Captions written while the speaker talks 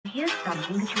Here's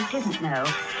something that you didn't know.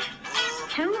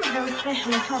 2 of those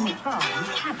special atomic bombs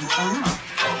haven't gone off.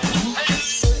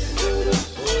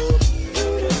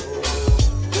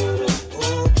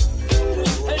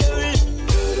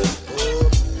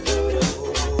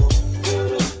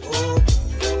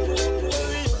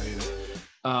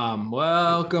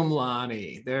 Welcome,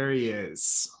 Lonnie. There he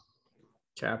is.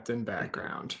 Captain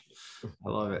background. I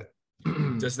love it.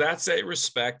 Does that say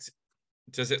respect?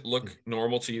 Does it look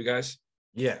normal to you guys?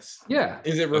 Yes. Yeah.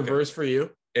 Is it reversed for you?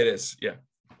 It is. Yeah.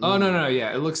 Oh, no.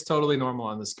 Yeah. It looks totally normal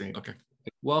on the screen. Okay.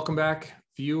 Welcome back,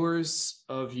 viewers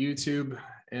of YouTube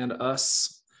and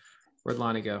us. Where'd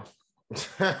Lonnie go?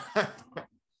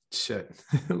 Shit.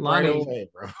 Lonnie. Right away,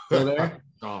 bro. Still there?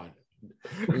 God.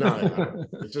 No.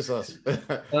 It's just us.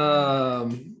 All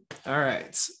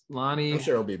right. Lonnie. I'm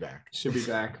sure he'll be back. Should be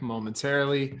back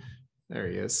momentarily. There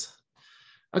he is.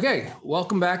 Okay,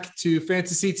 welcome back to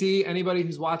Fantasy Tea. Anybody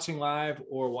who's watching live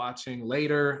or watching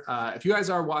later, if you guys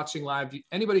are watching live,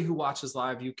 anybody who watches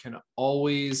live, you can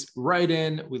always write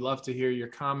in. We love to hear your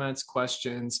comments,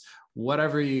 questions,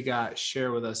 whatever you got,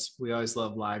 share with us. We always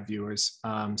love live viewers.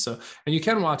 And you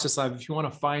can watch us live if you want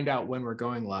to find out when we're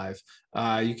going live.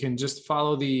 You can just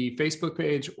follow the Facebook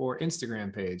page or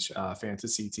Instagram page,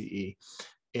 Fantasy TE.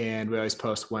 And we always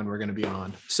post when we're going to be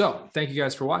on. So thank you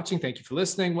guys for watching. Thank you for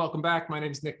listening. Welcome back. My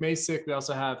name is Nick Masick. We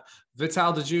also have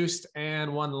Vital DeJuiced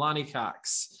and one Lonnie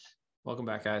Cox. Welcome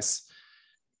back, guys.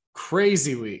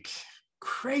 Crazy week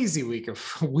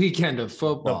of weekend of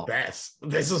football. The best.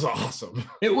 This is awesome.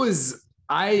 It was,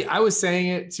 I was saying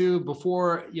it too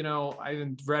before, I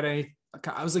even read any,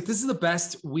 I was like, this is the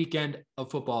best weekend of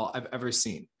football I've ever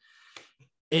seen.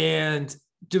 And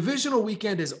divisional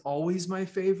weekend is always my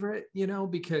favorite,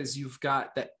 because you've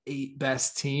got the 8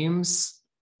 best teams,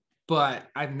 but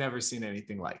I've never seen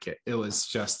anything like it. It was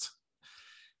just,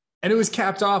 and it was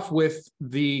capped off with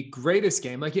the greatest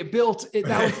game. Like that was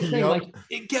the thing. Yep. Like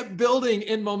it kept building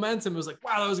in momentum. It was like,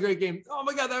 wow, that was a great game. Oh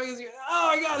my God, that was,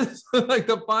 oh my God. Like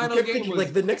the final game was,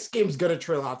 like the next game's going to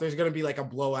trail out. There's going to be like a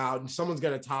blowout and someone's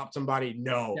going to top somebody.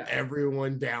 No, yeah.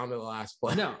 Everyone down to the last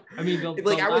play. No, I mean,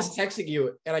 I was texting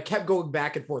you and I kept going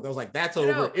back and forth. I was like, that's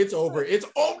over. It's over. It's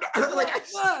over.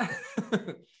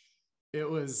 It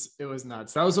was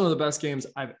nuts. That was one of the best games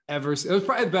I've ever seen. It was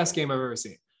probably the best game I've ever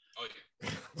seen. Oh, yeah.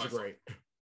 It's great.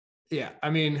 Yeah. I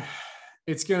mean,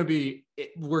 it's going to be,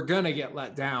 we're going to get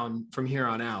let down from here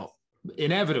on out,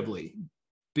 inevitably,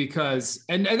 because,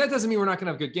 and that doesn't mean we're not going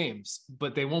to have good games,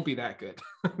 but they won't be that good.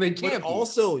 They can't. But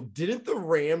also, didn't the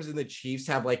Rams and the Chiefs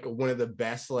have like one of the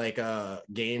best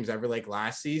games ever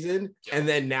last season? Yeah. And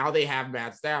then now they have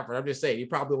Matt Stafford. I'm just saying, he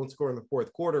probably won't score in the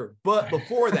fourth quarter. But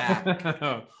before that,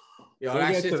 that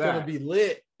shit's going to be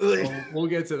lit. We'll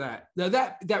get to that. Now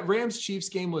that Rams Chiefs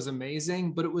game was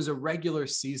amazing, but it was a regular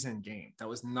season game. That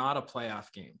was not a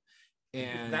playoff game.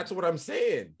 And that's what I'm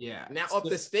saying. Yeah. Now up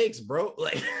the stakes, bro.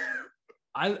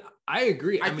 I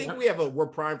agree. I think we're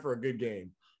primed for a good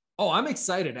game. Oh, I'm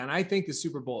excited. And I think the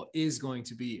Super Bowl is going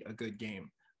to be a good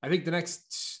game. I think the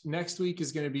next week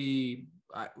is going to be,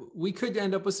 we could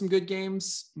end up with some good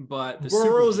games, but the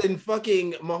Burrows and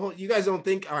fucking Mahomes, you guys don't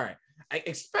think, all right. I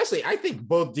think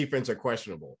both defense are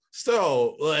questionable.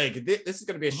 So this is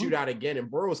going to be a shootout again,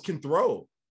 and Burrows can throw.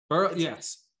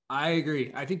 Yes, I agree.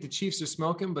 I think the Chiefs are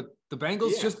smoking, but the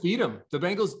Bengals just beat them. The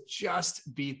Bengals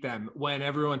just beat them when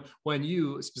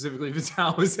you specifically,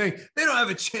 Vital, was saying they don't have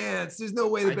a chance. There's no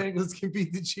way the Bengals can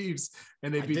beat the Chiefs,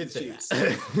 and they beat the Chiefs.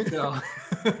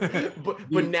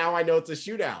 But now I know it's a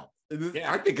shootout. Yeah.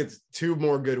 I think it's 2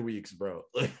 more good weeks, bro.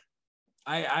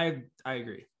 I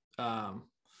agree.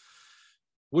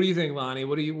 What do you think, Lonnie?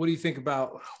 What do you think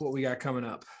about what we got coming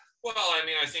up? Well, I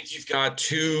mean, I think you've got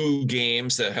 2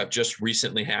 games that have just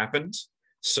recently happened.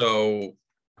 So,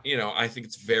 I think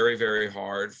it's very, very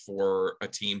hard for a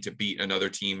team to beat another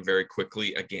team very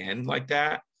quickly again like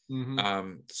that.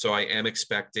 Mm-hmm. So I am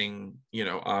expecting,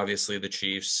 obviously the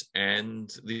Chiefs and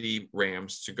the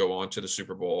Rams to go on to the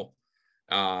Super Bowl.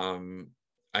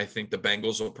 I think the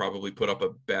Bengals will probably put up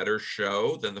a better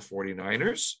show than the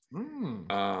 49ers.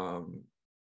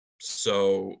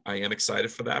 So I am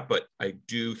excited for that, but I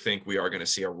do think we are going to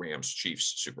see a Rams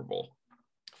Chiefs Super Bowl.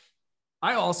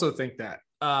 I also think that.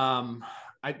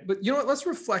 But you know what? Let's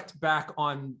reflect back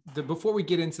on before we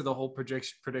get into the whole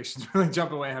predictions, really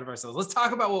jumping way ahead of ourselves. Let's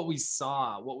talk about what we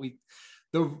saw.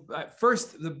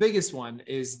 The biggest one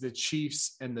is the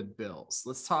Chiefs and the Bills.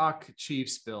 Let's talk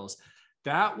Chiefs Bills.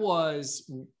 That was,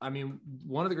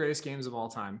 one of the greatest games of all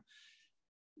time.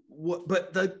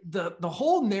 But the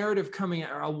whole narrative coming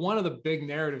out, one of the big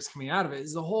narratives coming out of it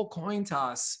is the whole coin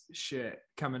toss shit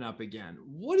coming up again.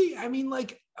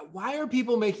 why are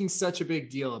people making such a big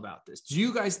deal about this? Do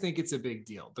you guys think it's a big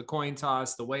deal? The coin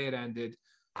toss, the way it ended?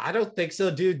 I don't think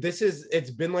so, dude.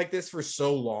 It's been like this for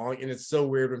so long, and it's so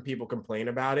weird when people complain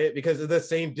about it because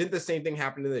didn't the same thing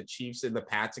happen to the Chiefs in the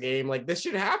Pats game? Like this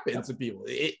should happen to people.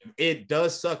 It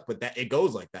does suck, but that it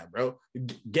goes like that, bro.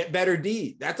 Get better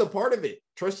D. That's a part of it.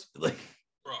 Trust, like,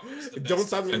 Bro, it's the don't best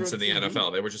stop defense in the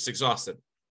NFL. They were just exhausted.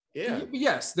 Yeah.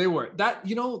 Yes, they were. That,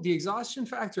 the exhaustion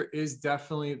factor is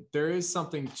definitely, there is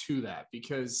something to that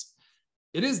because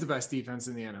it is the best defense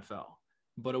in the NFL,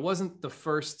 but it wasn't the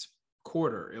first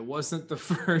quarter. It wasn't the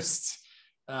first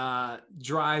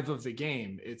drive of the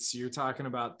game. You're talking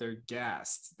about they're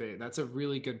gassed. That's a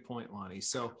really good point, Lonnie.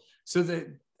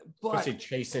 But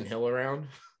chasing Hill around.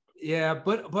 Yeah,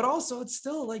 but also it's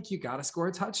still like you got to score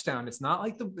a touchdown. It's not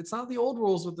the old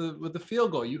rules with the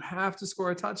field goal. You have to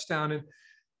score a touchdown and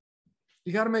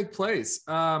you got to make plays.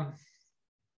 I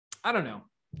don't know.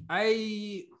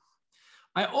 I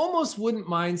almost wouldn't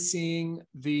mind seeing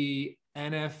the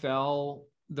NFL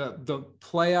the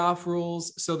playoff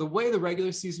rules. So the way the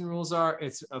regular season rules are,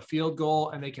 it's a field goal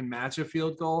and they can match a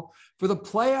field goal. For the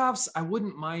playoffs, I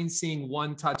wouldn't mind seeing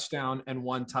one touchdown and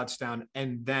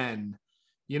then,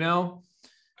 I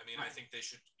mean, I think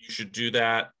you should do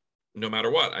that no matter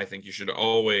what. I think you should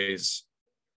always,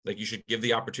 you should give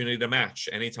the opportunity to match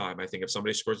anytime. I think if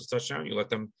somebody scores a touchdown, you let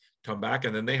them come back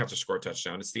and then they have to score a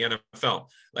touchdown. It's the NFL.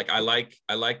 I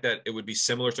like that it would be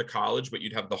similar to college, but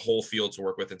you'd have the whole field to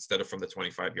work with instead of from the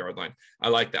 25-yard line. I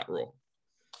like that rule.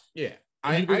 Yeah,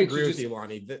 I agree with you,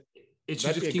 Lonnie. It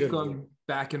should just keep going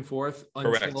back and forth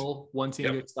until one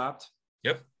team gets stopped.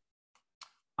 Yep.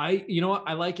 You know what?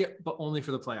 I like it, but only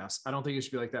for the playoffs. I don't think it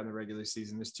should be like that in the regular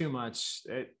season. There's too much.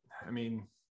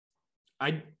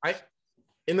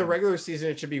 In the regular season,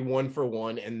 it should be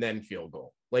 1-for-1 and then field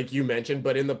goal, like you mentioned.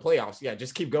 But in the playoffs, yeah,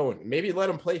 just keep going. Maybe let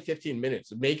them play 15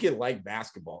 minutes. Make it like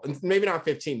basketball. And maybe not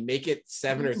 15. Make it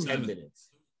 7 or 10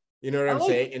 minutes. You know what I'm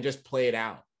saying? And just play it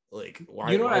out. Like,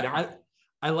 why not?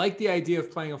 I like the idea of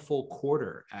playing a full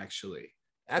quarter, actually.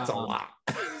 That's a lot.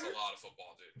 That's a lot of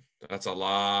football, dude. That's a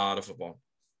lot of football.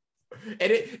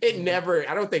 And it never,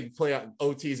 I don't think playoff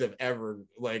OTs have ever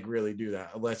really do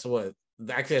that unless actually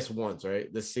that's once,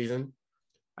 right? This season.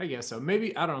 I guess so.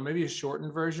 Maybe, I don't know, maybe a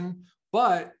shortened version,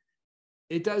 but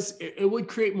it would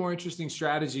create more interesting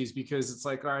strategies because it's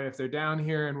like, all right, if they're down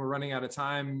here and we're running out of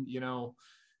time,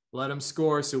 let them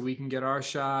score so we can get our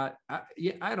shot.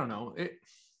 I don't know.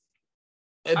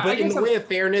 But in the way of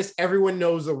fairness, everyone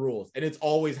knows the rules and it's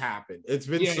always happened. It's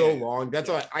been so long. That's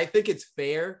why I think it's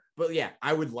fair, but yeah,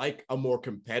 I would like a more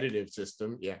competitive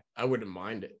system. Yeah, I wouldn't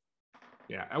mind it.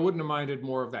 Yeah, I wouldn't have minded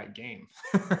more of that game.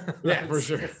 Yeah, for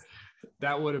sure.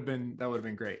 That would have been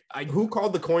great. Who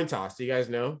called the coin toss? Do you guys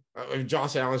know?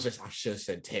 Josh Allen's I should have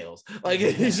said tails.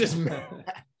 He's just mad.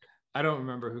 I don't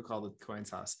remember who called the coin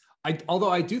toss. Although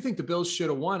I do think the Bills should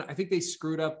have won. I think they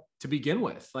screwed up to begin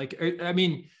with.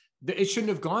 It shouldn't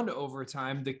have gone to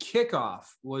overtime. The kickoff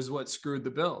was what screwed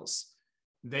the Bills.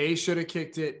 They should have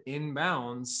kicked it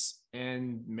inbounds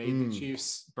and made the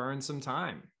Chiefs burn some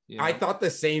time. I thought the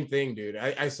same thing, dude.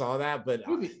 I saw that, but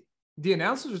the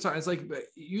announcers were talking. It's like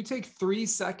you take 3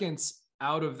 seconds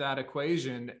out of that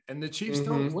equation, and the Chiefs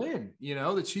don't win.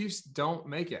 The Chiefs don't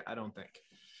make it. I don't think.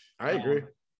 I agree.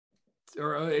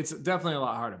 Or it's definitely a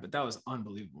lot harder, but that was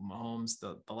unbelievable. Mahomes,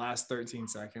 the last 13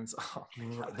 seconds. Oh,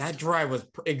 that drive was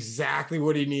exactly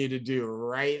what he needed to do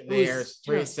right there.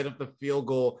 Straight set up the field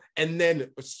goal and then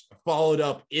followed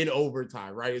up in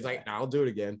overtime, right? He's like, I'll do it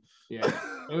again. Yeah,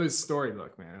 it was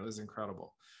storybook, man. It was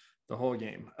incredible. The whole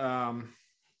game.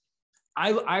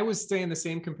 I was saying the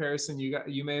same comparison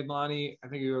you made, Lonnie. I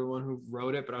think you were the one who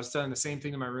wrote it, but I was telling the same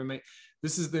thing to my roommate.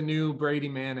 This is the new Brady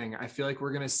Manning. I feel like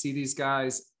we're going to see these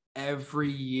guys every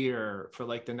year for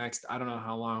the next, I don't know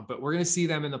how long, but we're going to see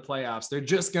them in the playoffs. They're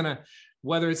just going to,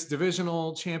 whether it's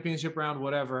divisional, championship round,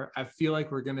 whatever, I feel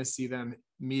like we're going to see them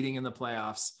meeting in the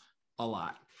playoffs a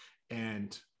lot.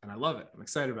 And I love it. I'm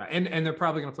excited about it. And they're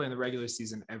probably going to play in the regular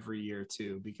season every year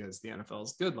too, because the NFL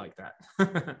is good like that.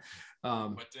 But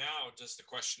now just the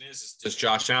question is does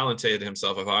Josh Allen say to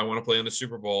himself, if I want to play in the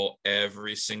Super Bowl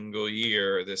every single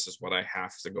year, this is what I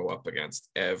have to go up against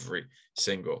every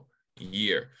single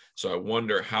year. So I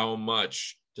wonder how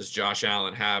much does Josh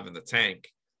Allen have in the tank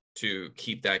to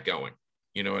keep that going?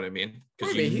 You know what I mean?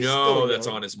 Because that's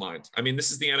on his mind. I mean,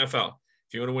 this is the NFL.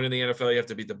 If you want to win in the NFL, you have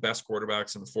to beat the best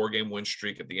quarterbacks in the 4-game win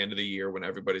streak at the end of the year when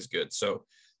everybody's good. So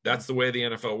that's the way the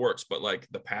NFL works. But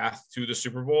the path to the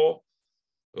Super Bowl,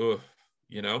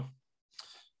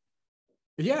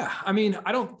 Yeah, I mean,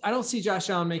 I don't see Josh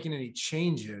Allen making any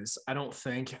changes. I don't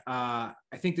think. I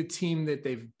think the team that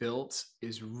they've built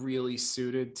is really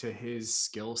suited to his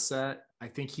skill set. I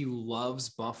think he loves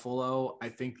Buffalo. I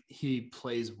think he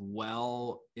plays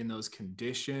well in those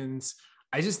conditions.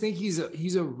 I just think he's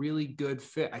a really good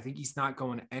fit. I think he's not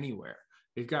going anywhere.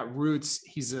 They've got roots.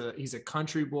 He's a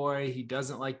country boy. He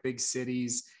doesn't like big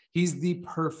cities. He's the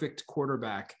perfect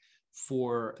quarterback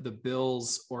for the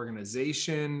Bills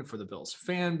organization, for the Bills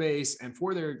fan base, and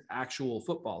for their actual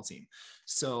football team.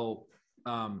 So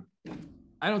I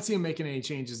don't see him making any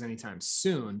changes anytime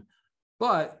soon.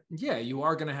 But yeah, you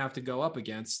are going to have to go up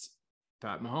against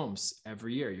Pat Mahomes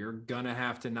every year. You're going to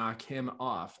have to knock him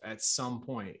off at some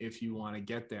point if you want to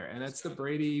get there. And that's the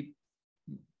Brady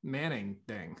Manning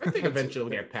thing. I think eventually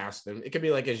we'll get past him. It could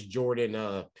be like his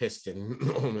Jordan Piston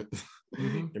moment.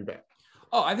 Mm-hmm.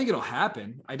 Oh, I think it'll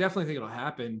happen. I definitely think it'll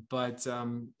happen. But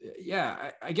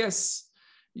yeah, I guess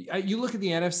you look at the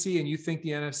NFC and you think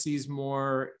the NFC is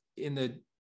more in the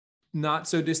not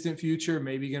so distant future,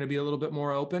 maybe going to be a little bit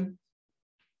more open.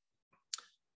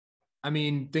 I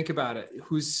mean, think about it.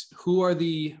 Who are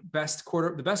the best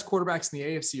quarterbacks in the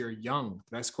AFC are young.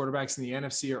 The best quarterbacks in the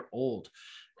NFC are old.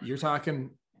 You're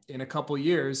talking in a couple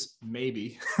years,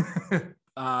 maybe,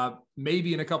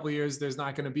 maybe in a couple years, there's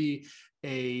not going to be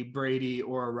a Brady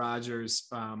or a Rodgers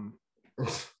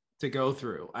to go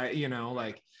through.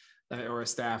 Or a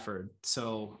Stafford.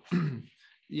 So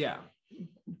yeah,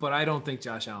 but I don't think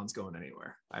Josh Allen's going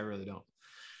anywhere. I really don't.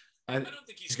 I don't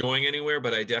think he's going anywhere,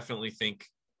 but I definitely think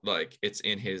like it's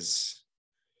in his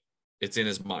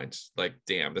mind. Like,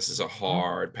 damn, this is a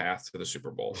hard path to the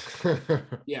Super Bowl.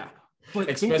 Yeah.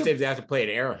 But especially if they have to play at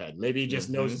Arrowhead. Maybe he just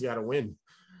knows he's got to win.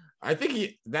 I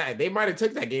think they might have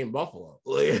took that game in Buffalo.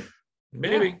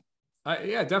 Maybe.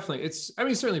 Yeah, definitely. It's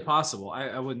certainly possible.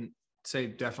 I wouldn't say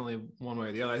definitely one way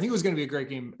or the other. I think it was going to be a great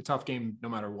game, a tough game, no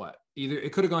matter what.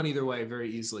 It could have gone either way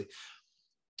very easily.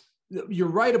 You're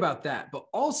right about that. But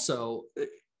also,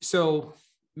 so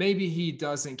maybe he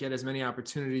doesn't get as many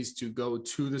opportunities to go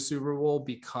to the Super Bowl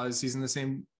because he's in the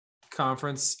same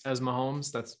conference as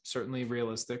Mahomes. That's certainly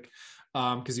realistic,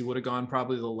 because he would have gone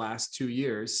probably the last 2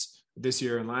 years, this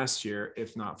year and last year,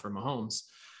 if not for Mahomes.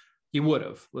 He would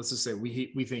have. Let's just say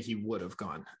we think he would have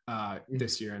gone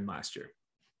this year and last year.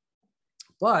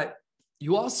 But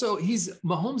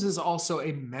Mahomes is also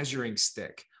a measuring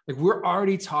stick. Like, we're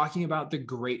already talking about the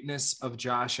greatness of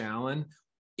Josh Allen,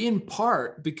 in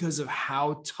part because of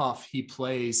how tough he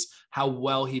plays, how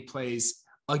well he plays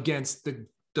against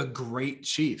the great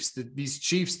Chiefs, these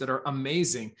Chiefs that are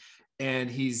amazing. And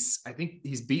I think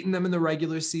he's beaten them in the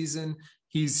regular season.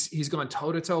 He's gone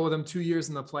toe to toe with them 2 years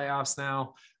in the playoffs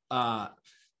now.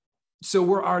 So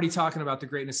we're already talking about the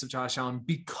greatness of Josh Allen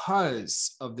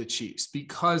because of the Chiefs,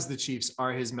 because the Chiefs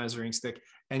are his measuring stick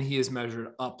and he is measured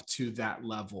up to that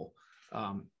level.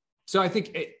 So I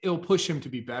think it'll push him to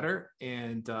be better.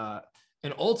 And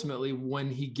ultimately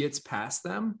when he gets past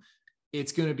them,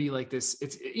 it's going to be like this.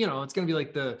 It's going to be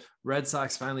like the Red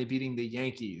Sox finally beating the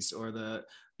Yankees, or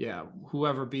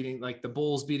whoever beating, like the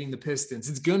Bulls beating the Pistons.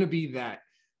 It's going to be that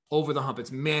over the hump.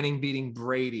 It's Manning beating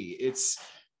Brady.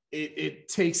 It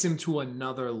takes him to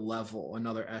another level,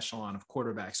 another echelon of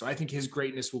quarterback. So I think his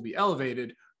greatness will be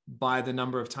elevated by the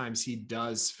number of times he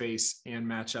does face and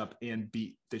match up and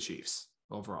beat the Chiefs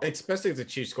overall. Especially if the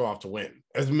Chiefs go off to win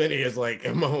as many as like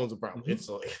Mahomes will probably. Mm-hmm. It's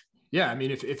like, yeah, I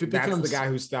mean, if it that's becomes the guy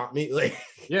who stopped me, like,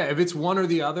 yeah, if it's one or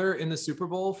the other in the Super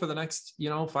Bowl for the next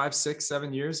 5, 6,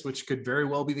 7 years, which could very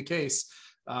well be the case,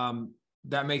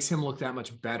 that makes him look that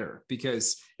much better,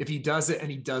 because if he does it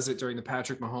and he does it during the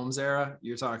Patrick Mahomes era,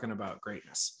 you're talking about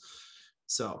greatness.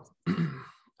 So I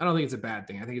don't think it's a bad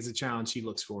thing. I think it's a challenge he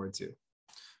looks forward to.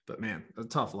 But man, a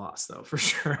tough loss though, for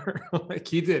sure. Like,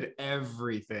 he did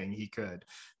everything he could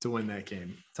to win that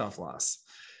game. Tough loss.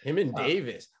 Him and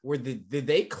Davis, did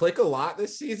they click a lot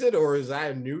this season, or is that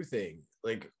a new thing?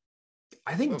 Like,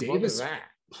 I think Davis,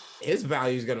 his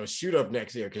value is going to shoot up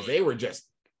next year because they were just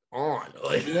on.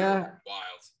 Like, yeah,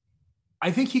 wild.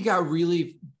 I think he got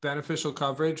really beneficial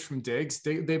coverage from Diggs.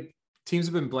 Teams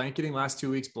have been last 2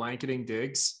 weeks, blanketing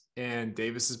Diggs, and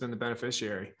Davis has been the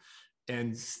beneficiary.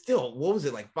 And still, what was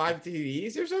it, like 5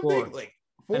 TDs or something? 4. Like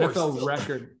NFL still.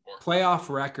 Record, playoff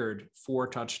record, 4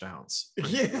 touchdowns.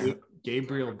 Yeah.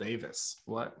 Gabriel Davis.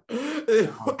 What?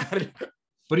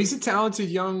 But he's a talented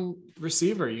young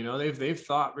receiver. They've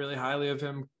thought really highly of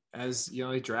him, as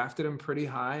they drafted him pretty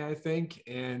high, I think,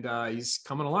 and he's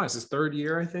coming along. It's his 3rd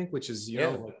year, I think, which is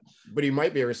but he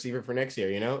might be a receiver for next year,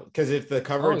 because if the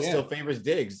coverage still favors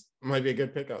Diggs, it might be a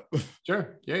good pickup.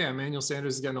 Sure. Yeah. Emmanuel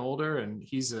Sanders is getting older, and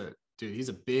he's a dude, he's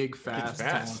a big, fast,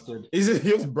 talented.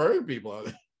 He was burning people out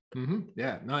there.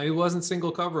 Yeah, no, he wasn't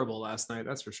single coverable last night.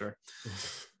 That's for sure.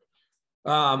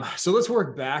 So let's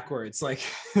work backwards. Like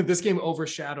this game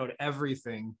overshadowed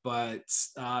everything, but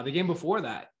the game before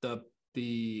that, the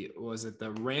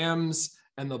Rams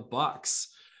and the Bucks.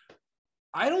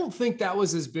 I don't think that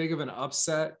was as big of an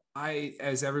upset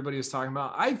as everybody was talking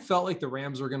about. I felt like the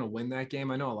Rams were going to win that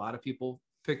game. I know a lot of people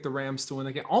picked the Rams to win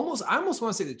the game. I almost want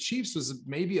to say the Chiefs was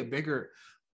maybe a bigger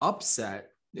upset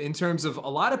in terms of a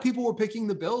lot of people were picking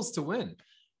the Bills to win.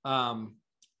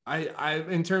 I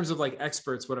in terms of like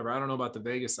experts, whatever, I don't know about the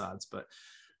Vegas odds, but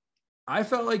I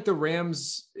felt like the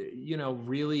Rams,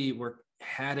 really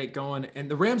had it going, and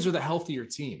the Rams are the healthier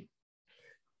team.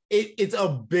 It's a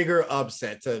bigger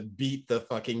upset to beat the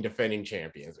fucking defending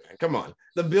champions, man. Come on.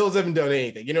 The Bills haven't done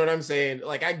anything. You know what I'm saying?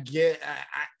 Like I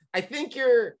think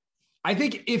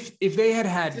if they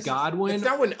had Godwin, that's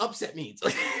not what an upset means.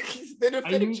 They're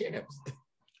defending champs.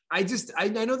 I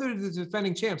know they're the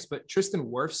defending champs, but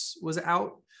Tristan Wirfs was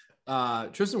out.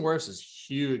 Tristan Wirfs is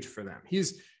huge for them.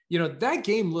 He's, that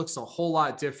game looks a whole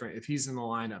lot different if he's in the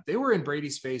lineup. They were in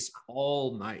Brady's face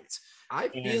all night. I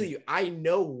feel you. I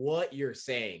know what you're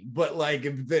saying, but like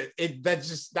that's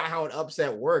just not how an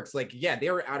upset works. Like, yeah, they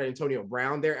were out Antonio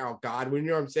Brown, they're out Godwin.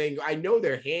 You know what I'm saying? I know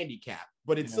they're handicapped,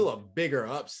 but it's still a bigger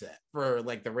upset for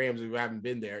like the Rams who haven't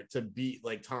been there to beat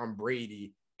like Tom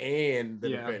Brady and the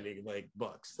defending like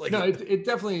Bucks. Like, no,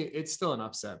 it's still an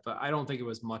upset, but I don't think it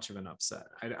was much of an upset.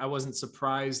 I wasn't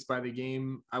surprised by the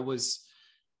game. I was,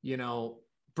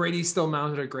 Brady still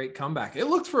mounted a great comeback. It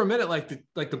looked for a minute like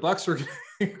the Bucks were going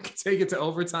to take it to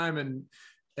overtime and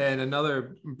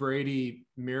another Brady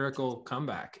miracle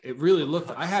comeback. It really looked.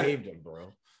 I had saved him,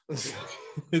 bro.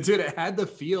 Dude, it had the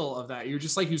feel of that. You're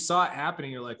just like, you saw it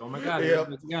happening. You're like, oh my god,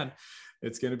 again.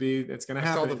 It's gonna happen.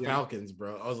 I saw the Falcons,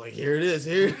 bro. I was like, here it is,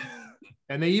 here.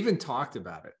 And they even talked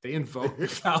about it. They invoked the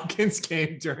Falcons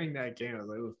game during that game. I was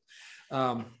like,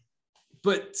 ooh.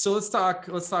 But so let's talk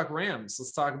Rams.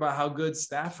 Let's talk about how good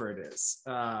Stafford is.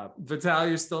 Vital,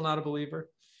 you're still not a believer?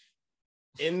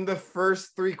 In the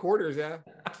first 3 quarters, yeah.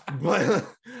 But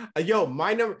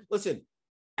my number, listen,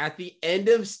 at the end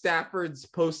of Stafford's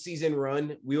postseason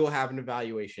run, we will have an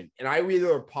evaluation. And I will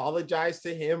either apologize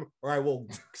to him or I will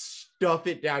stuff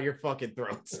it down your fucking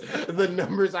throats. The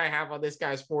numbers I have on this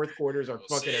guy's fourth quarters are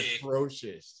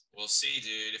atrocious. We'll see,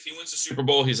 dude. If he wins the Super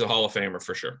Bowl, he's a Hall of Famer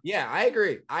for sure. Yeah, I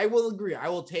agree. I will agree. I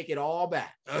will take it all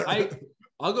back.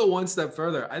 I'll go one step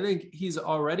further. I think he's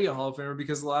already a Hall of Famer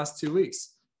because the last 2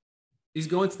 weeks, he's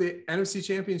going to the NFC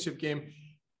Championship game.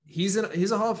 He's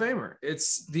a Hall of Famer.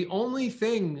 It's the only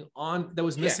thing that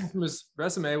was missing from his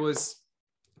resume was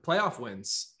playoff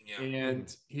wins. Yeah.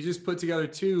 And he just put together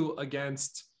 2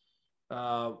 against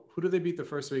who did they beat the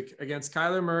first week? Against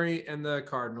Kyler Murray and the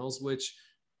Cardinals, which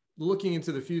looking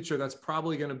into the future, that's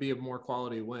probably going to be a more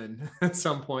quality win at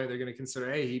some point. They're going to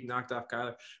consider, hey, he knocked off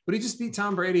Kyler, but he just beat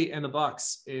Tom Brady and the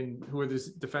Bucks who are the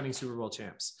defending Super Bowl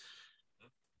champs.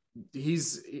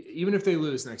 Even if they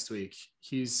lose next week,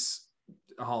 he's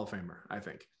a Hall of Famer, I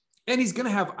think. And he's going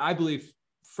to have,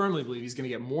 firmly believe he's going to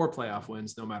get more playoff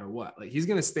wins no matter what. Like, he's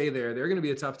going to stay there. They're going to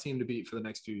be a tough team to beat for the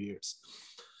next few years.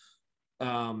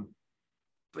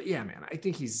 But yeah, man, I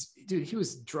think he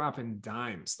was dropping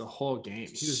dimes the whole game.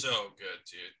 He was so good,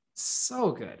 dude.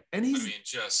 So good.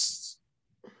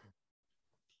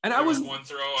 And I was one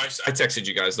throw. I texted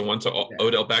you guys the one to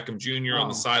Odell Beckham Jr. on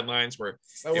the sidelines where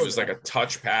it was like a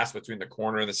touch pass between the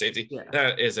corner and the safety. Yeah.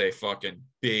 That is a fucking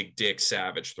big dick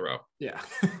savage throw. Yeah.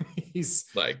 He's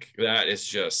like, that is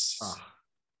just.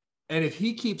 And if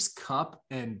he keeps Kupp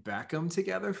and Beckham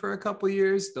together for a couple of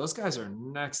years, those guys are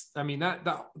next. I mean,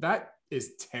 that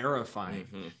is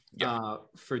terrifying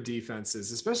for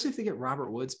defenses, especially if they get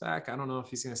Robert Woods back. I don't know if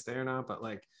he's going to stay or not, but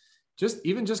like, just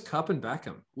Kupp and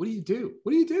Beckham. What do you do?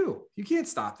 You can't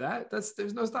stop that.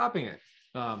 There's no stopping it.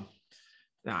 No,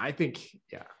 I think,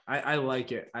 I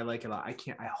like it. I like it a lot.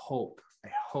 I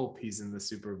hope he's in the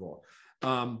Super Bowl.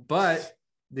 But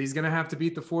he's going to have to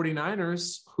beat the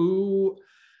 49ers, who,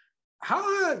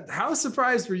 how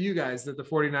surprised were you guys that the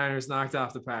 49ers knocked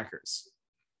off the Packers?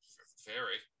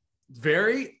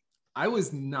 Very. I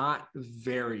was not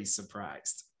very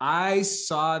surprised. I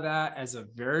saw that as a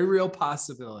very real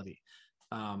possibility.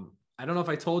 I don't know if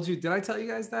I told you. Did I tell you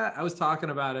guys that? I was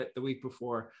talking about it the week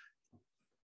before.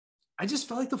 I just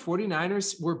felt like the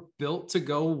 49ers were built to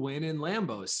go win in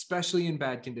Lambeau, especially in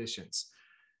bad conditions.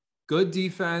 Good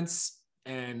defense,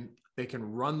 and they can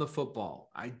run the football.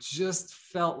 I just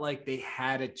felt like they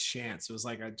had a chance. It was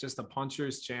like just a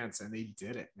puncher's chance, and they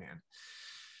did it, man.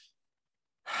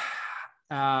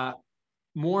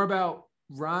 More about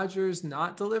Rodgers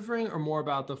not delivering or more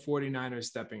about the 49ers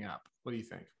stepping up? What do you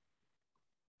think?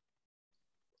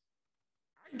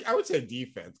 I would say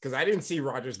defense because I didn't see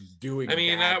Rodgers doing. I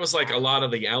mean, that was like a lot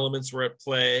of the elements were at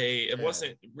play. It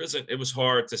was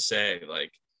hard to say,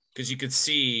 like, because you could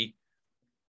see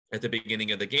at the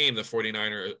beginning of the game, the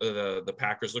 49ers, the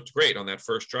Packers looked great on that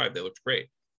first drive. They looked great.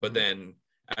 But then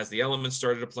as the elements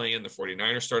started to play in, the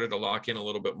 49ers started to lock in a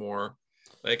little bit more.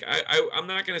 Like, I'm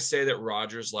not going to say that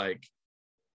Rodgers, like,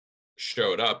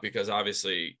 showed up because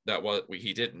obviously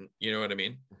he didn't, you know what I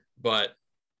mean? But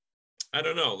I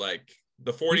don't know, like,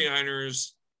 the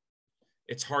 49ers,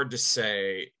 it's hard to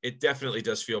say. It definitely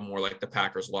does feel more like the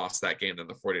Packers lost that game than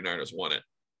the 49ers won it.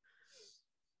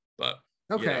 But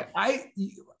okay,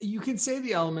 you can say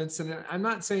the elements, and I'm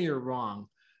not saying you're wrong,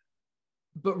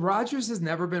 but Rodgers has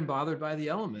never been bothered by the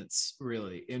elements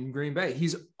really in Green Bay.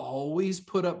 He's always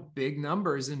put up big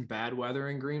numbers in bad weather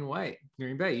in Green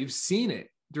Bay. You've seen it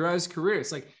throughout his career.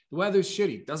 It's like the weather's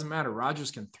shitty. Doesn't matter. Rodgers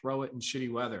can throw it in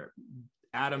shitty weather.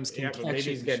 Adams can catch maybe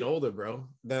he's getting older, bro.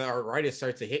 The arthritis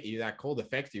starts to hit you. That cold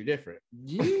affects you different.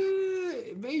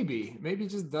 Yeah, maybe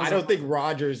just doesn't. I don't think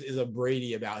Rodgers is a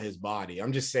Brady about his body.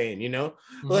 I'm just saying, you know,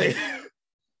 like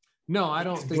no, I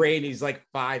don't think Brady's like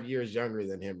 5 years younger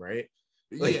than him, right?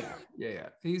 Like, yeah.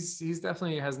 He's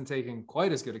definitely hasn't taken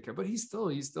quite as good a care, but he's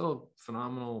still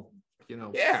phenomenal. You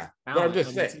know, yeah. But I'm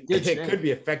just saying it could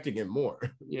be affecting him more.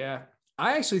 Yeah.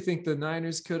 I actually think the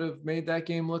Niners could have made that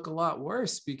game look a lot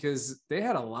worse because they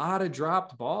had a lot of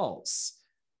dropped balls.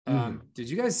 Did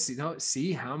you guys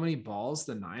see how many balls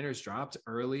the Niners dropped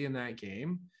early in that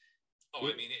game? Oh,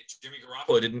 I mean, Jimmy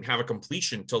Garoppolo didn't have a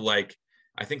completion till I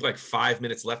think 5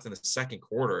 minutes left in the second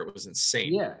quarter. It was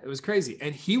insane. Yeah, it was crazy.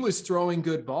 And he was throwing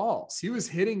good balls. He was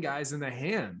hitting guys in the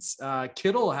hands.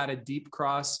 Kittle had a deep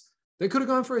cross. They could have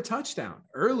gone for a touchdown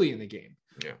early in the game.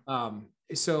 Yeah.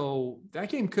 So that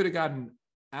game could have gotten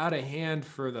out of hand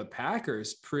for the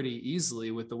Packers pretty easily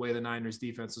with the way the Niners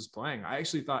defense was playing. I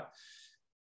actually thought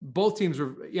both teams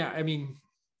were,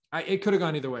 it could have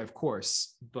gone either way, of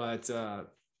course, but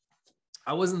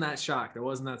I wasn't that shocked. I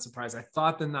wasn't that surprised. I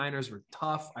thought the Niners were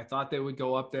tough. I thought they would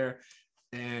go up there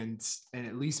and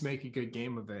at least make a good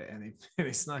game of it. And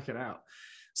they snuck it out.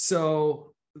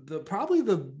 So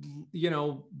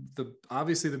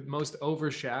obviously the most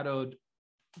overshadowed,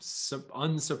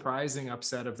 unsurprising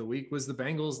upset of the week was the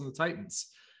Bengals and the Titans.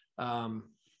 A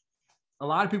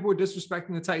lot of people were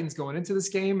disrespecting the Titans going into this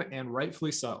game, and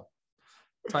rightfully so.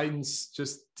 Titans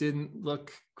just didn't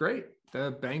look great.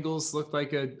 The Bengals looked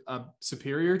like a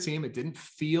superior team. It didn't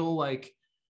feel like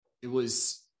it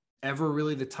was ever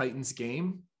really the Titans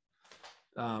game.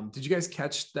 Did you guys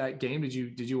catch that game? Did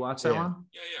you watch that one?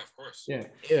 Yeah, of course.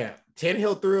 Yeah.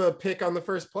 Tannehill threw a pick on the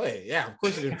first play. Yeah, of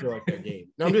course it didn't feel like that game.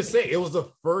 No, I'm just saying it was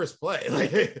the first play.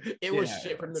 Like it was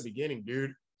shit from the beginning,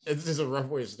 dude. It's just a rough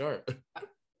way to start.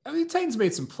 I mean, Titans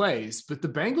made some plays, but the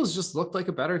Bengals just looked like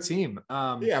a better team.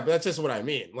 Yeah, but that's just what I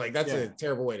mean. Like that's a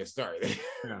terrible way to start.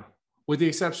 Yeah, with the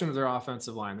exception of their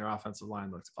offensive line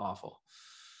looked awful.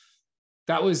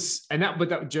 It was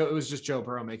just Joe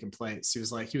Burrow making plays. He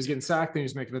was getting sacked and he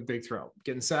was making a big throw,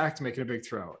 getting sacked, making a big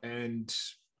throw. And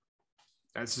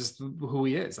that's just who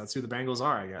he is. That's who the Bengals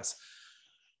are, I guess.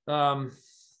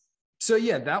 So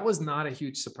yeah, that was not a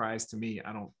huge surprise to me.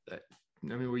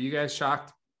 Were you guys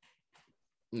shocked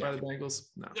by the Bengals?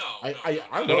 No.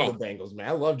 I love the Bengals, man.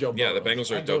 I love Joe Burrow. Yeah, the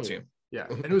Bengals are a dope team. Yeah,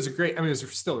 and it was it was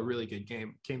still a really good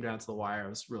game. Came down to the wire. It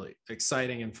was really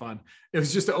exciting and fun. It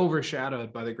was just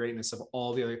overshadowed by the greatness of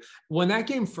all the other. When that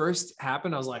game first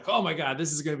happened, I was like, "Oh my god,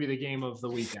 this is going to be the game of the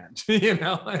weekend,"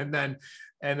 And then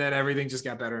everything just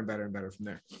got better and better and better from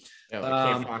there. Yeah,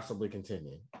 it can't possibly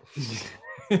continue.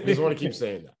 I just want to keep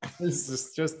saying that. This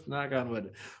is just knock on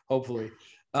wood. Hopefully,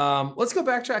 let's go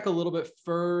backtrack a little bit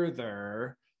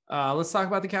further. Let's talk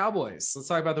about the Cowboys. Let's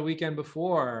talk about the weekend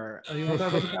before. You want to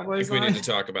talk about the Cowboys? We need to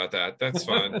talk about that. That's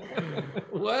fine.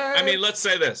 What? I mean, let's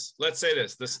say this. The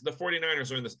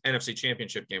 49ers are in the NFC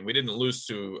Championship game. We didn't lose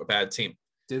to a bad team.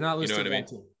 Did not lose to a bad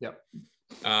team. Yep.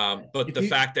 But the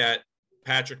fact that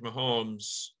Patrick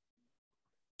Mahomes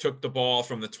took the ball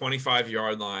from the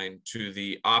 25-yard line to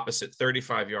the opposite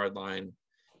 35-yard line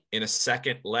in a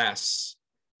second less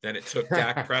than it took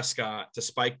Dak Prescott to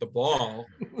spike the ball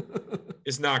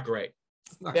is not great.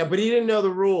 Yeah, but he didn't know the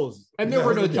rules. And there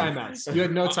were no timeouts. You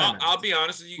had no timeouts. I'll be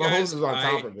honest with you guys. Was on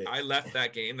top of it. I left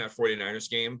that 49ers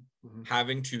game,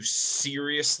 having to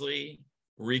seriously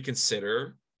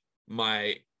reconsider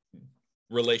my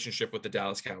relationship with the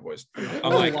Dallas Cowboys.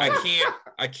 I'm like,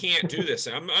 I can't do this.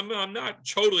 I'm not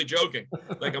totally joking.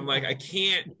 Like, I'm like, I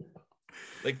can't.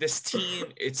 Like this team,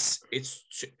 it's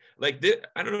like this,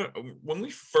 I don't know, when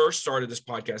we first started this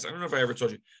podcast, I don't know if I ever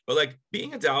told you, but like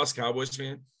being a Dallas Cowboys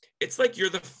fan, it's like you're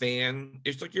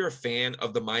a fan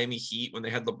of the Miami Heat when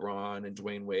they had LeBron and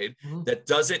Dwayne Wade that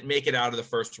doesn't make it out of the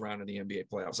first round of the NBA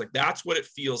playoffs. Like that's what it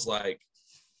feels like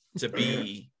to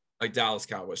be a Dallas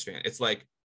Cowboys fan. It's like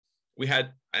we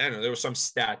had, I don't know, there was some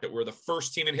stat that we're the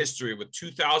first team in history with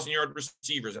 2,000-yard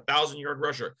receivers, 1,000-yard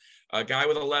rusher, a guy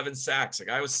with 11 sacks, a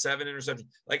guy with 7 interceptions.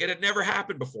 Like it had never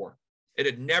happened before.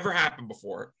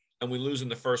 And we lose in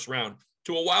the first round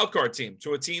to a wild card team,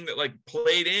 to a team that like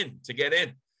played in to get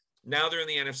in. Now they're in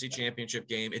the NFC Championship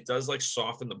game. It does like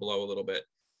soften the blow a little bit,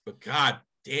 but God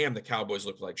damn, the Cowboys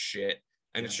look like shit.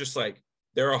 And it's just like,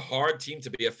 they're a hard team to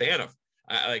be a fan of.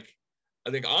 I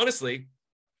think honestly,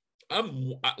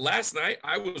 last night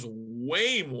I was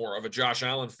way more of a Josh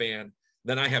Allen fan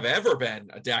than I have ever been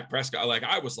a Dak Prescott. Like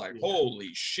I was like,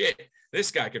 holy shit,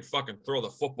 this guy could fucking throw the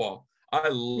football. I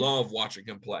love watching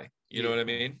him play. You know what I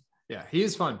mean? Yeah, he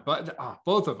is fun, but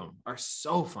both of them are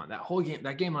so fun.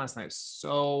 That game last night is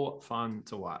so fun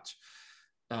to watch.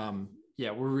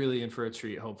 Yeah, we're really in for a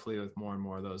treat, hopefully, with more and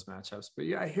more of those matchups. But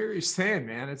yeah, I hear what you're saying,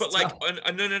 man. It's but tough. like,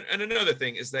 and another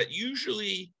thing is that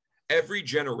usually every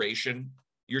generation,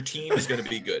 your team is going to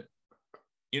be good.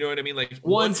 You know what I mean? Like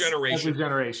one generation,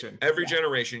 every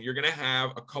generation, you're going to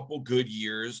have a couple good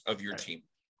years of your team.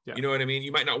 Yeah. You know what I mean?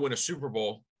 You might not win a Super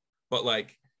Bowl, but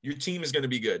like your team is going to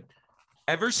be good.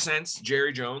 Ever since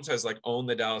Jerry Jones has like owned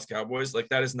the Dallas Cowboys, like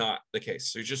that is not the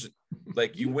case. So it's just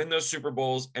like you win those Super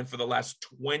Bowls, and for the last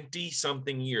 20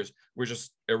 something years, we're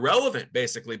just irrelevant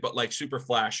basically, but like super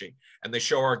flashy, and they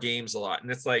show our games a lot.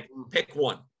 And it's like, pick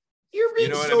one. You're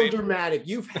being dramatic.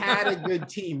 You've had a good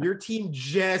team. Your team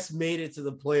just made it to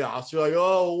the playoffs. You're like,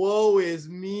 oh, woe is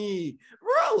me.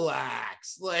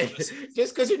 Relax. Like,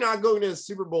 just because you're not going to the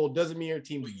Super Bowl doesn't mean your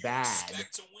team's bad. You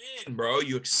expect to win, bro.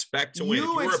 You expect to win. If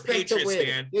you're a Patriots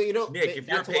fan, Nick, if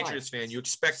you're a Patriots fan, you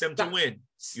expect them to win.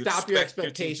 Stop your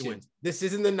expectations. This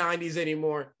isn't the 90s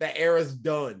anymore. That era's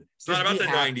done. It's not about the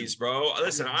 90s, bro.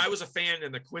 Listen, I was a fan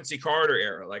in the Quincy Carter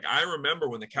era. Like, I remember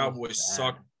when the Cowboys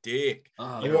sucked dick.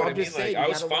 You know what I mean? Saying, like, I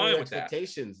was fine with that.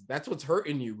 That's what's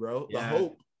hurting you, bro. The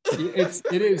hope.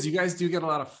 It is. You guys do get a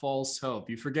lot of false hope.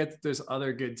 You forget that there's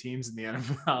other good teams in the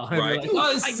NFL. Right. Like,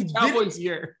 oh, this is the Cowboys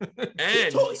year.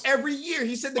 And every year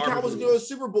he said the Cowboys go to the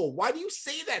Super Bowl. Why do you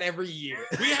say that every year?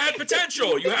 We had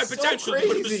potential. You had potential to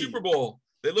go to the Super Bowl.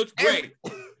 They looked great.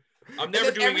 I'm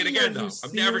never doing it again, though.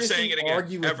 I'm never saying it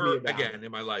again, ever again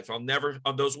in my life. I'll never.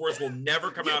 Those words will never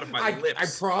come out of my lips. I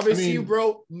promise you,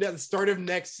 bro. The start of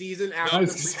next season, after the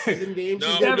preseason games,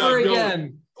 never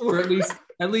again for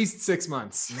at least 6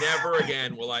 months. Never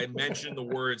again will I mention the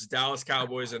words Dallas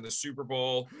Cowboys and the Super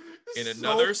Bowl in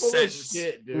another sentence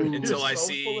until I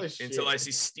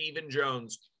see Stephen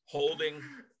Jones holding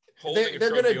a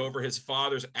trophy over his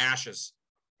father's ashes.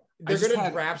 They're going to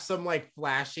draft some like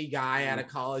flashy guy out of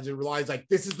college and realize like,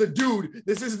 this is the dude.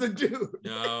 This is the dude.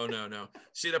 No.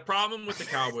 See, the problem with the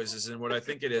Cowboys is, and what I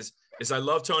think it is I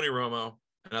love Tony Romo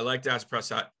and I like Dak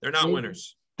Prescott. They're not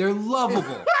winners. They're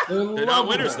lovable. They're not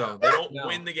winners though. They don't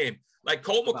win the game. Like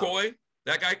Colt McCoy,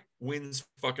 that guy wins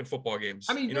fucking football games.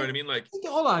 I mean, you know what I mean? Like,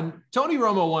 hold on. Tony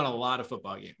Romo won a lot of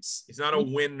football games. He's not a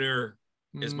winner,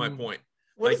 is my point.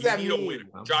 What does that mean? A winner.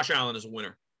 Josh Allen is a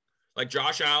winner. Like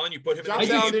Josh Allen, you put him in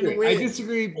I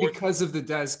disagree because of the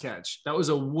Dez catch. That was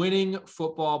a winning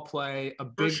football play, a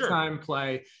big time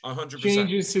play. 100%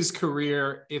 changes his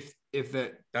career if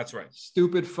that's right.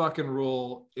 Stupid fucking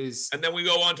rule is. And then we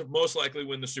go on to most likely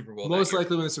win the Super Bowl.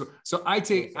 So I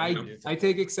take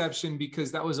exception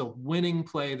because that was a winning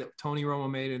play that Tony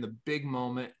Romo made in the big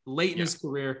moment late in his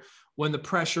career when the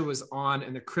pressure was on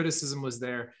and the criticism was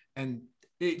there, and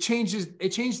it changed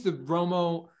the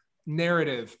Romo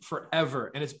narrative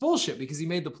forever, and it's bullshit because he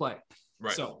made the play.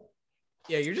 Right. So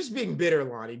yeah, you're just being bitter,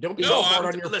 Lonnie. Don't be so hard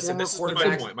on your former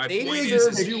quarterback. My point is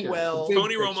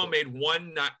Tony Romo made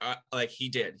one. He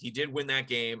did win that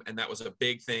game, and that was a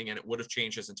big thing, and it would have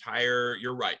changed his entire.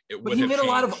 You're right. But he made a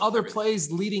lot of other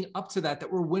plays leading up to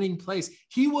that were winning plays.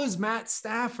 He was Matt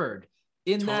Stafford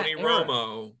in that era. Tony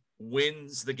Romo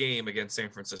wins the game against San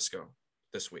Francisco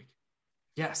this week.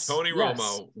 Yes. Tony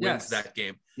Romo wins that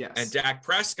game. Yes. And Dak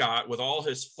Prescott, with all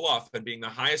his fluff and being the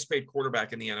highest paid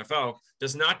quarterback in the NFL,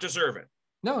 does not deserve it.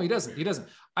 No, he doesn't.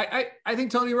 I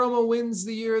think Tony Romo wins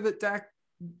the year that Dak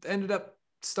ended up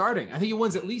starting. I think he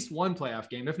wins at least one playoff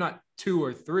game, if not 2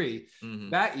 or 3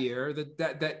 that year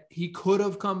that he could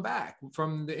have come back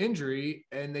from the injury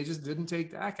and they just didn't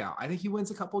take Dak out. I think he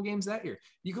wins a couple of games that year.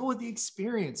 You go with the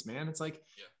experience, man. It's like,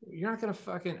 you're not going to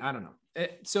fucking, I don't know.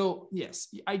 So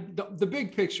yes, the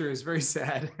big picture is very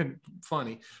sad and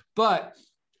funny, but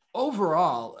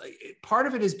overall, part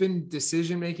of it has been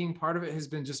decision making. Part of it has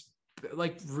been just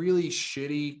like really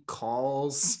shitty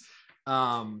calls.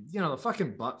 The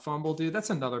fucking butt fumble, dude. That's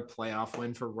another playoff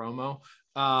win for Romo.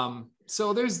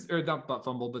 So there's, or not butt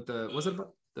fumble, but was it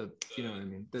the you know what I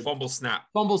mean? The fumble snap.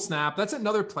 Fumble snap. That's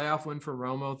another playoff win for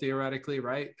Romo, theoretically,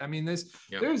 right? I mean, there's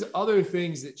other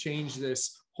things that change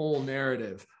this whole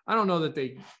narrative. I don't know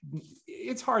that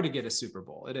it's hard to get a Super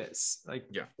Bowl. It is. Like,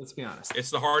 yeah, let's be honest. It's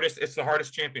the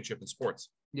hardest championship in sports.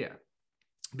 Yeah.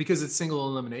 Because it's single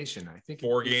elimination. I think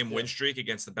 4-game win streak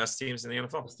against the best teams in the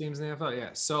NFL. Best teams in the NFL, yeah.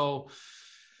 So,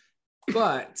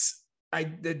 but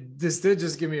this did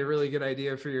just give me a really good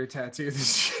idea for your tattoo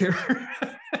this year.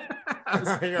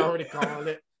 You're already calling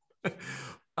it.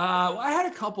 I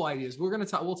had a couple ideas. We'll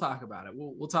talk about it.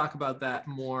 We'll talk about that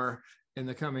more in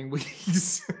the coming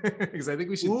weeks because I think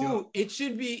we should do it. It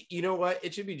should be, you know what?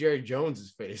 It should be Jerry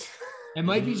Jones's face. It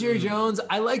might be Jerry Jones.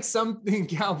 I like something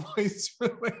Cowboys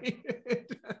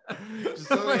related.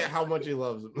 Just like how much he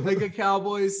loves him. Like a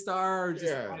Cowboys star. Or just,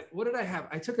 yeah. What did I have?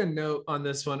 I took a note on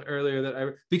this one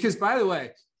earlier because by the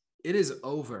way, it is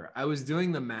over. I was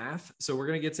doing the math. So we're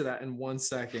going to get to that in 1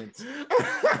 second.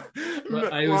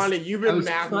 Lonnie, you've been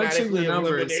mathematically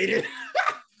eliminated.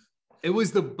 It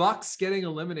was the Bucks getting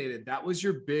eliminated. That was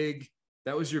your big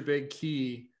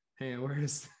key. Hey, where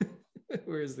is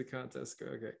the contest go?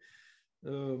 Okay.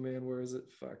 Oh man, where is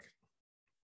it? Fuck.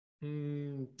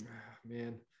 Man,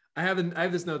 I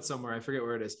have this note somewhere. I forget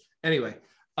where it is. Anyway,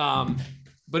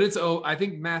 but I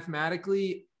think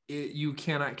mathematically you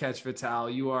cannot catch Vital.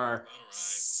 You are,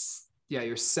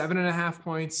 you're 7.5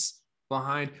 points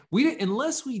behind.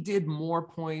 Unless we did more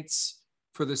points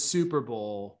for the Super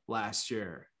Bowl last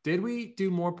year. Did we do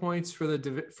more points for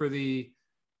the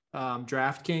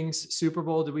DraftKings Super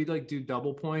Bowl? Did we do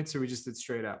double points or we just did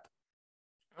straight up?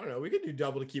 I don't know. We could do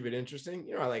double to keep it interesting.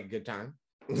 I like a good time.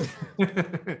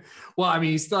 Well, I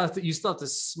mean, you still have to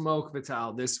smoke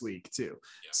Vital this week too.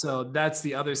 Yeah. So that's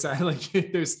the other side.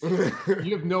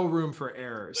 You have no room for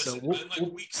error. Listen, so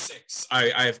week 6,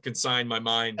 I have consigned my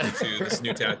mind to this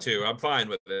new tattoo. I'm fine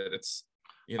with it. It's,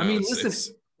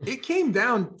 it came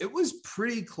down. It was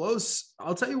pretty close.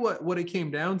 I'll tell you what it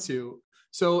came down to.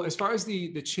 So as far as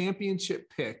the championship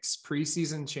picks,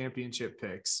 preseason championship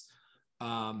picks,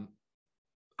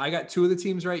 I got 2 of the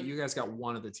teams right. You guys got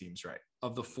 1 of the teams right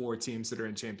of the 4 teams that are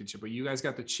in championship. But you guys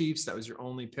got the Chiefs. That was your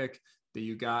only pick that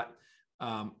you got.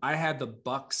 I had the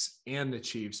Bucks and the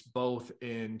Chiefs both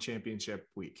in championship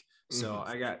week. So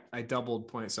I doubled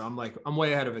points. So I'm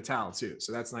way ahead of Vital too.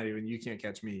 So that's not even, you can't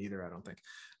catch me either, I don't think.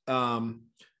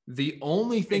 The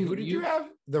only thing, who did you have?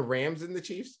 The Rams and the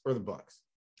Chiefs or the Bucks?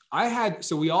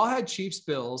 We all had Chiefs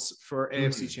Bills for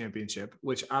AFC Championship,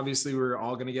 which obviously we were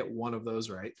all going to get one of those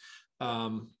right.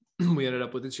 We ended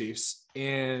up with the Chiefs,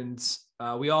 and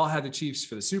we all had the Chiefs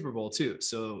for the Super Bowl too.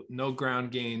 So no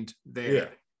ground gained there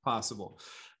possible.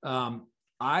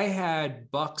 I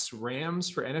had Bucks Rams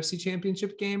for NFC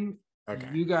Championship game. Okay.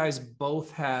 You guys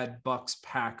both had Bucks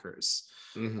Packers.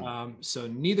 So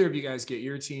neither of you guys get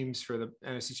your teams for the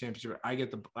NFC Championship. I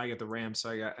get the Rams, so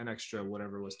I got an extra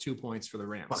whatever it was 2 points for the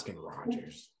Rams. Fucking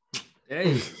Rodgers.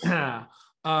 Hey.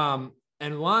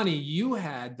 And Lonnie, you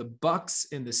had the Bucks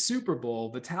in the Super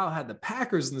Bowl. Vital had the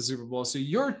Packers in the Super Bowl. So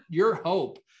your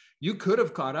hope, you could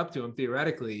have caught up to him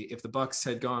theoretically if the Bucks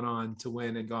had gone on to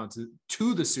win and gone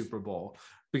to the Super Bowl,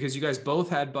 because you guys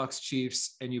both had Bucks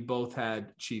Chiefs and you both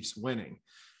had Chiefs winning.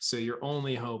 So your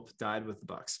only hope died with the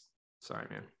Bucks. Sorry,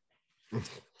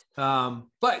 man.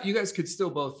 But you guys could still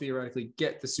both theoretically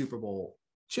get the Super Bowl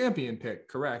champion pick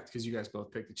correct, because you guys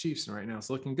both picked the Chiefs, and right now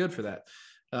it's looking good for that.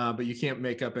 But you can't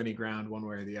make up any ground one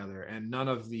way or the other. And I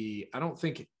don't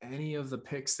think any of the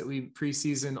picks that we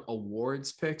preseason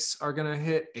awards picks are going to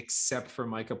hit except for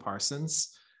Micah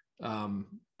Parsons. I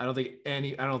don't think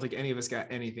any of us got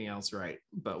anything else right,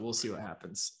 but we'll see what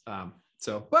happens.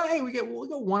 But hey, we got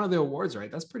one of the awards right.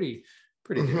 That's pretty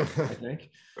good, I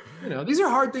think. These are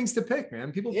hard things to pick,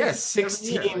 man. People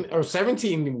 16 or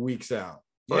 17 weeks out.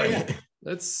 Yeah.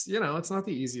 That's, it's not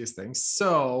the easiest thing.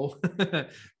 So,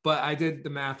 but I did the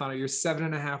math on it. You're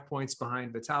 7.5 points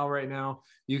behind Vital right now.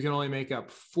 You can only make up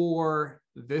 4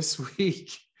 this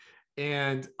week.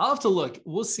 And I'll have to look.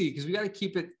 We'll see, because we got to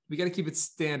keep it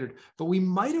standard. But we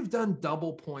might have done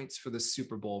double points for the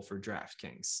Super Bowl for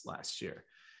DraftKings last year.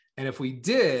 And if we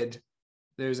did,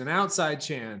 there's an outside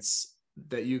chance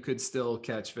that you could still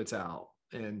catch Vital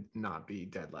and not be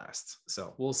dead last.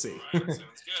 So we'll see.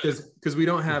 Because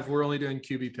we're only doing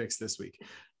QB picks this week.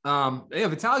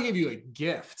 Vital gave you a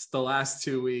gift the last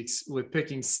 2 weeks with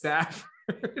picking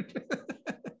Stafford.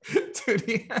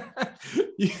 Dude,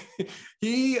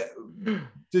 he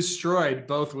destroyed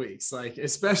both weeks, like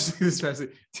especially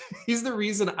he's the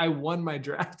reason I won my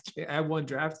draft. I won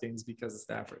DraftKings because of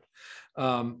Stafford.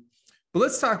 But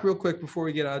let's talk real quick before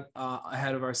we get out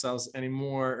ahead of ourselves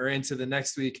anymore or into the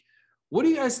next week. What do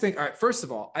you guys think? All right, first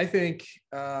of all, I think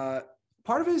part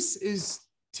of this is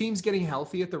teams getting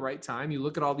healthy at the right time. You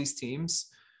look at all these teams.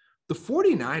 The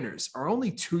 49ers are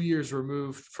only 2 years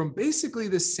removed from basically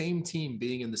the same team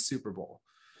being in the Super Bowl.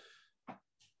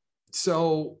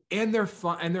 So, and they're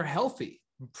fun and they're healthy,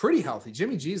 pretty healthy.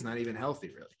 Jimmy G is not even healthy,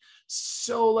 really.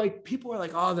 So, like, people are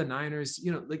like, oh, the Niners,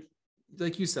 you know,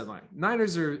 like you said,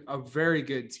 Niners are a very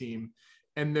good team,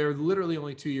 and they're literally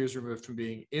only 2 years removed from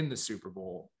being in the Super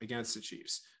Bowl against the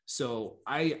Chiefs. So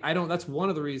I don't, that's one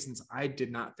of the reasons I did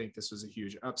not think this was a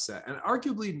huge upset. And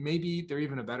arguably, maybe they're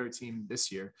even a better team this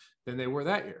year than they were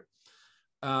that year.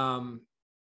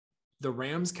 The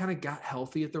Rams kind of got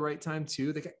healthy at the right time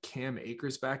too. They got Cam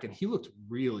Akers back, and he looked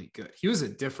really good. He was a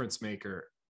difference maker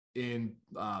in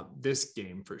this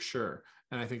game for sure.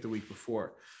 And I think the week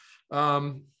before.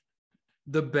 The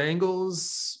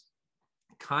Bengals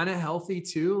kind of healthy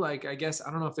too. Like, I guess, I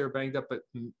don't know if they're banged up, but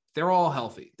they're all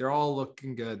healthy. They're all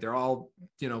looking good. They're all,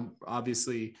 you know,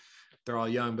 obviously they're all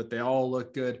young, but they all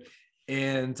look good.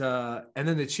 And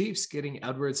then the Chiefs getting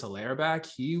Edwards-Helaire back.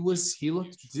 He looked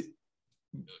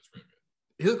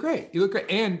great. He looked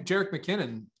great. And Jerick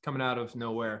McKinnon coming out of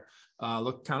nowhere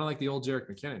looked kind of like the old Jerick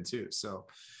McKinnon too. So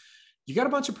you got a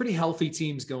bunch of pretty healthy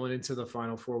teams going into the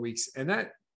final 4 weeks. And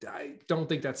that, I don't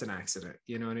think that's an accident.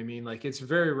 You know what I mean? Like, it's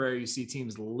very rare you see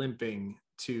teams limping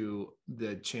to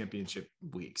the championship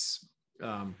weeks.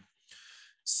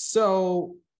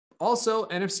 So also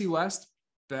NFC West,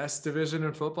 best division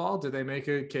in football. Did they make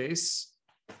a case?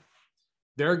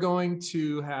 They're going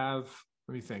to have,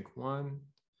 let me think,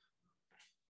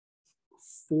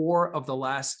 4 of the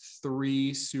last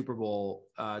 3 Super Bowl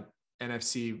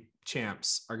NFC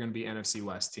champs are going to be NFC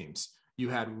West teams. You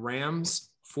had Rams,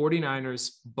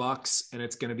 49ers, Bucks, and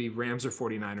it's going to be Rams or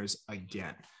 49ers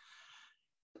again.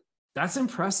 That's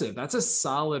impressive. That's a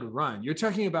solid run. You're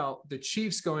talking about the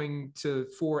Chiefs going to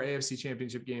 4 AFC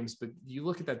championship games, but you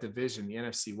look at that division, the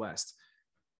NFC West.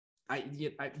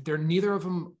 They're neither of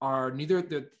them are you're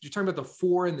talking about the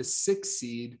 4 and the 6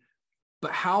 seed,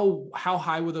 but how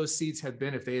high would those seeds have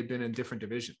been if they had been in different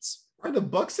divisions? Are the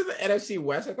Bucks in the NFC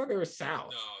West? I thought they were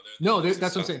South. No, that's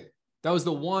what I'm saying. That was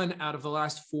the one out of the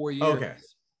last 4 years. Okay.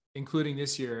 Including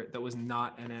this year, that was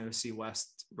not an NFC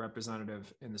West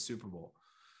representative in the Super Bowl.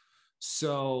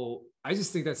 So I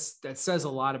just think that says a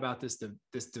lot about this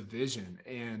division,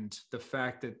 and the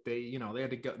fact that they had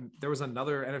to go. There was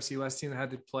another NFC West team that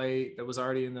had to play that was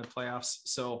already in the playoffs.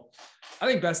 So I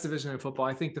think best division in football.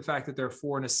 I think the fact that they're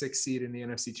 4 and a 6 seed in the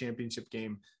NFC Championship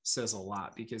game says a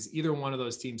lot, because either one of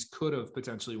those teams could have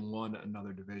potentially won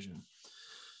another division.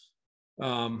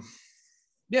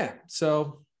 Yeah.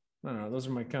 So I don't know. Those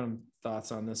are my kind of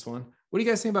thoughts on this one. What do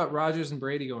you guys think about Rodgers and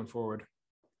Brady going forward?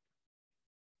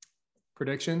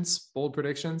 Predictions, bold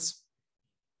predictions.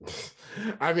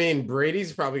 I mean,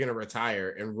 Brady's probably going to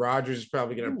retire, and Rodgers is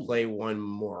probably going to play one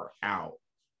more out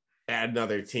at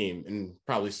another team and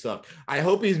probably suck. I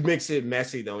hope he's mixing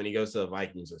messy though when he goes to the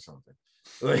Vikings or something.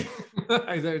 Like,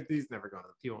 he's never going to.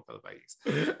 He won't go to the Vikings.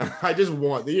 I just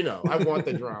want I want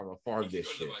the drama. Farm this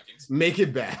shit. Make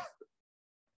it bad.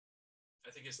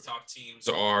 I think his top teams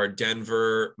are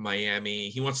Denver, Miami.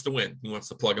 He wants to win. He wants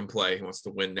to plug and play. He wants to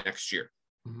win next year.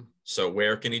 Mm-hmm. So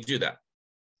where can he do that?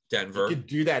 Denver. He could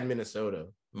do that in Minnesota.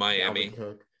 Miami.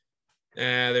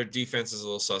 Their defense is a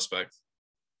little suspect.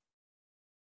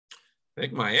 I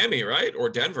think Miami, right? Or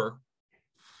Denver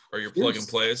are your plug and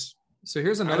plays. So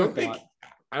here's another thought.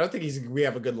 I don't think we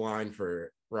have a good line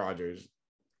for Rodgers.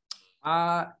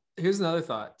 Here's another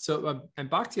thought. So and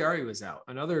Bakhtiari was out.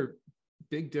 Another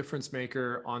big difference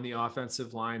maker on the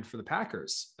offensive line for the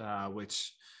Packers,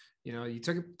 which, you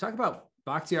talk about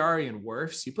Bakhtiari and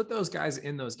Wirfs, you put those guys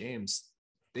in those games,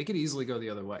 they could easily go the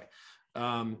other way.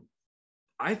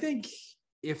 I think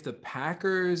if the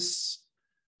Packers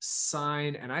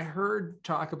sign, and I heard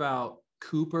talk about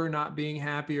Cooper not being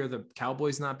happy or the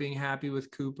Cowboys not being happy with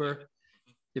Cooper,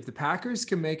 if the Packers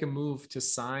can make a move to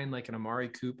sign like an Amari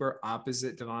Cooper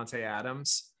opposite Devontae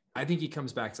Adams, I think he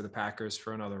comes back to the Packers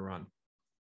for another run.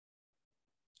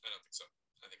 I don't think so.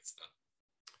 I think it's done.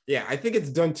 Yeah, I think it's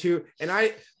done too. And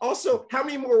I also, how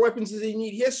many more weapons does he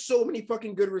need? He has so many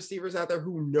fucking good receivers out there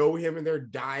who know him, and they're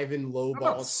diving low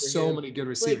balls. So many good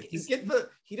receivers. Like,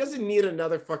 he doesn't need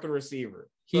another fucking receiver.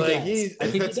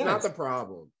 That's not the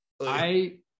problem.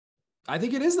 I I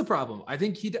think it is the problem. I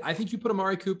think you put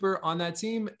Amari Cooper on that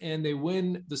team and they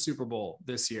win the Super Bowl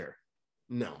this year.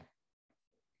 No.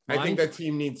 I think that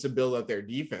team needs to build up their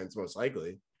defense, most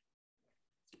likely.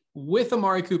 With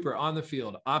Amari Cooper on the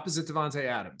field, opposite Devontae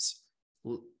Adams,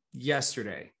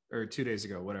 yesterday or 2 days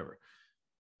ago, whatever.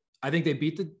 I think they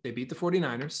beat the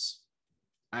 49ers.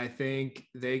 I think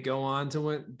they go on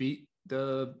to beat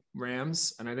the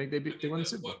Rams, and I think they won the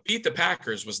Super Bowl. What beat the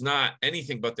Packers was not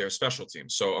anything but their special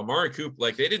teams. So Amari Cooper,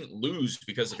 like, they didn't lose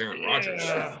because of Aaron Rodgers.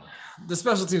 The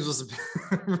special teams was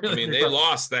really they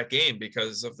lost that game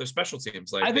because of their special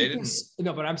teams. Like, they didn't.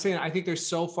 No, but I'm saying I think they're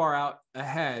so far out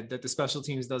ahead that the special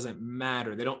teams doesn't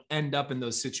matter. They don't end up in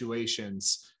those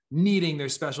situations needing their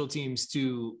special teams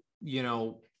to,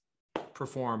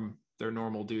 perform their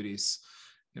normal duties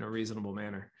in a reasonable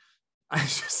manner. I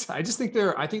just think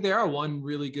they are one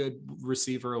really good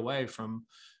receiver away from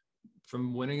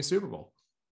winning a Super Bowl.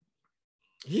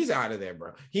 He's out of there,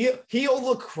 bro. He'll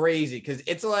look crazy because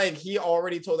it's like he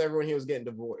already told everyone he was getting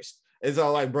divorced. It's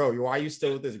all like, bro, why are you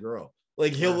still with this girl?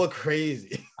 Like, he'll look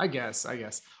crazy. I guess.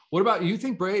 What about you?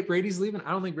 Think Brady's leaving?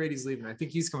 I don't think Brady's leaving. I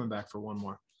think he's coming back for one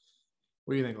more.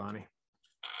 What do you think, Lonnie?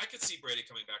 I could see Brady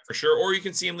coming back for sure, or you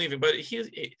can see him leaving. But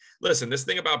listen, this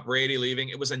thing about Brady leaving,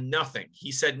 it was a nothing.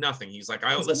 He said nothing. He's like,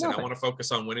 I want to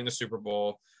focus on winning the Super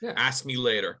Bowl. Yeah. Ask me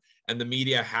later. And the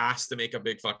media has to make a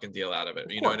big fucking deal out of it.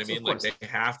 You know what I mean? Like, they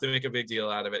have to make a big deal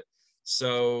out of it.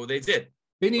 So they did.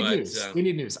 They need news. We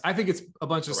need news. I think it's a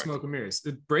bunch of smoke and mirrors.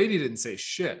 Brady didn't say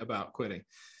shit about quitting.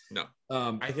 No.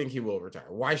 I think he will retire.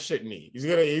 Why shouldn't he?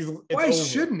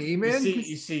 Shouldn't he, man?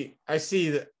 I see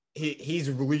that he's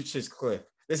reached his cliff.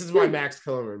 This is my Max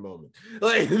Kellerman moment.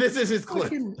 Like, this is his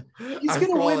clip. He's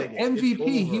going to win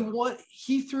MVP.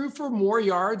 He threw for more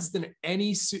yards than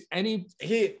any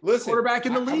quarterback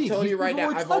in the league. I'm telling you right now,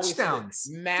 I've touchdowns. Always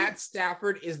said Matt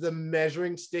Stafford is the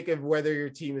measuring stick of whether your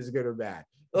team is good or bad.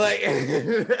 Like,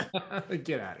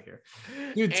 get out of here,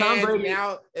 dude. Tom Brady.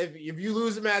 Now, if you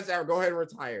lose to Matt Stafford, go ahead and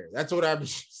retire. That's what I'm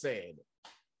saying.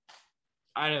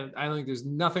 I think there's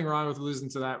nothing wrong with losing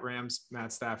to that Rams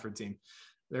Matt Stafford team.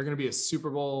 They're going to be a Super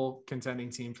Bowl contending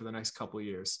team for the next couple of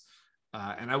years.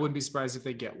 And I wouldn't be surprised if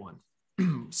they get one.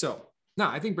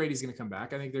 I think Brady's going to come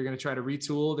back. I think they're going to try to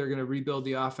retool. They're going to rebuild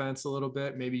the offense a little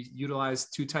bit, maybe utilize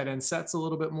 2 tight end sets a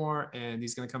little bit more. And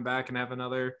he's going to come back and have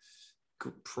another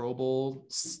Pro Bowl,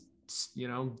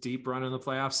 deep run in the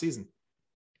playoff season.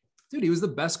 Dude, he was the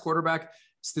best quarterback.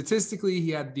 Statistically,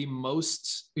 he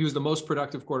was the most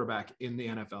productive quarterback in the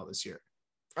NFL this year.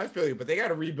 I feel you, but they got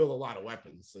to rebuild a lot of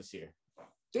weapons this year.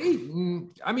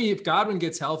 If Godwin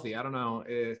gets healthy, I don't know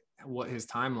what his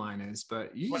timeline is,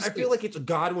 but I feel like it's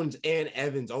Godwin's and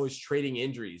Evans always trading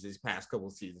injuries these past couple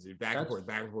of seasons, back and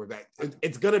forth.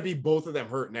 It's gonna be both of them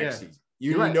hurt next season.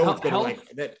 It's gonna like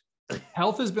that.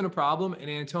 Health has been a problem, and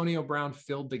Antonio Brown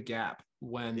filled the gap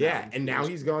when. And now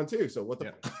he's gone too. So what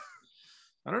the?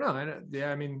 I don't know.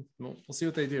 I mean, we'll see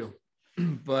what they do.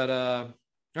 But all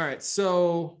right,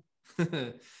 so.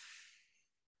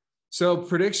 So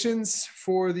predictions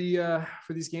for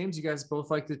these games. You guys both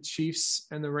like the Chiefs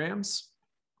and the Rams?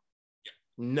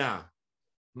 Nah.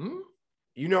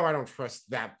 You know I don't trust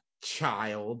that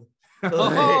child.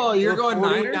 Oh, you're going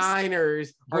Niners?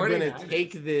 Niners are going to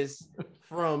take this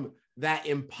from that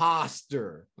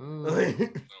imposter. No way.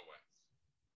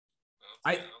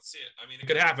 I don't see it. I mean, it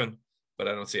could happen, but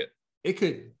I don't see it. It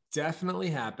could definitely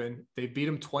happen. They beat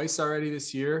them twice already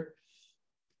this year.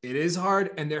 It is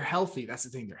hard, and they're healthy. That's the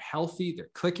thing. They're healthy.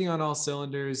 They're clicking on all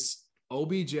cylinders.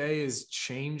 OBJ has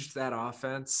changed that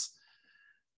offense.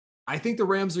 I think the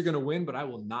Rams are going to win, but I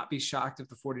will not be shocked if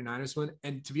the 49ers win.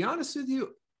 And to be honest with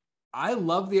you, I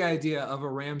love the idea of a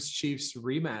Rams-Chiefs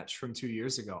rematch from 2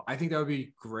 years ago. I think that would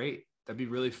be great. That'd be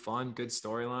really fun, good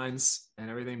storylines and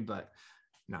everything. But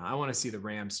no, I want to see the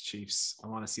Rams-Chiefs. I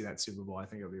want to see that Super Bowl. I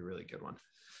think it'll be a really good one.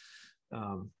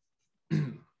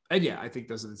 And I think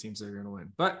those are the teams that are going to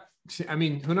win. But I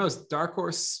mean, who knows? Dark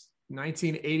Horse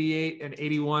 1988 and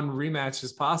 81 rematch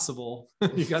is possible.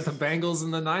 You got the Bengals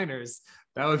and the Niners.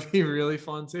 That would be really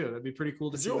fun too. That'd be pretty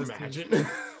cool to see. Could you imagine?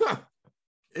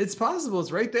 It's possible.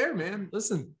 It's right there, man.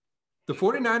 Listen, the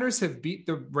 49ers have beat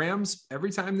the Rams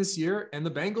every time this year, and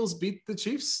the Bengals beat the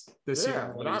Chiefs this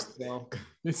year.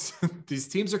 These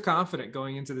teams are confident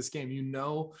going into this game.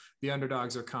 The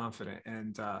underdogs are confident,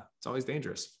 and it's always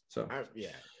dangerous. So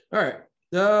all right.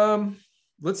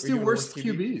 Let's do worst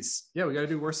QBs. Yeah, we got to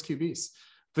do worst QBs.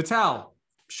 Vital,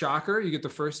 shocker, you get the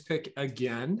first pick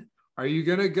again. Are you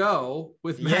going to go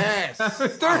with Matt? Yes.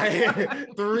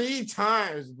 3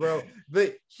 times, bro.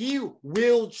 But he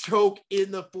will choke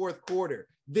in the fourth quarter.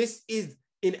 This is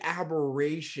an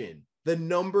aberration. The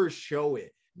numbers show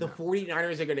it. the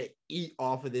 49ers are going to eat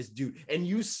off of this dude. And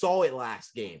you saw it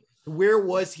last game. Where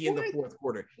was he in the fourth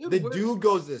quarter? The dude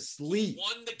goes to sleep. He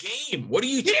won the game. What are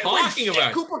you talking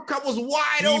about? Cooper Kupp was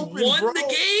wide open, He won bro.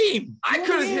 the game. I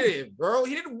couldn't hit him, bro.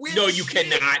 He didn't win. No, you shit.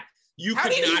 cannot. You How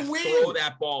could did he not win? throw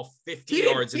that ball 50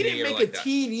 yards in the air He didn't like make a that.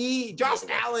 TD. Josh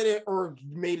No. Allen or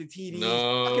made a TD.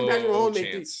 No Fucking Patrick Mahomes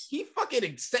made chance. He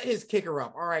fucking set his kicker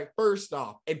up. All right, first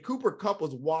off. And Cooper Kupp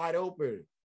was wide open.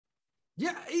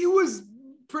 Yeah, he was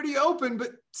pretty open,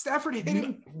 but Stafford hit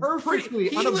him perfectly.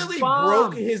 He on a literally bomb.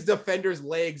 broke his defender's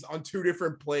legs on 2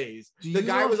 different plays. Do The you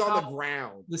guy know was on the how-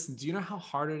 ground. Listen, do you know how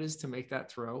hard it is to make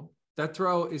that throw? That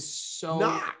throw is so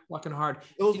Not. fucking hard.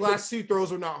 Those In last 2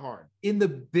 throws were not hard. in the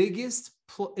biggest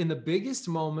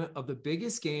moment of the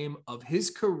biggest game of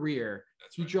his career,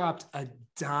 he dropped a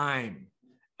dime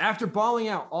after balling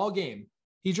out all game.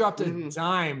 He dropped a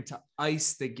dime to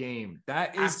ice the game.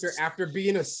 That is After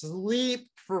being asleep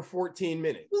for 14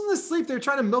 minutes. It wasn't asleep. They're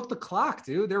trying to milk the clock,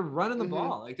 dude. They're running the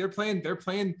ball. Like they're playing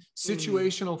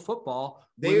situational football.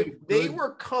 They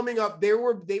were coming up. They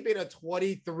made a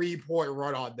 23-point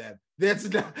run on them. That's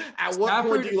not, at what point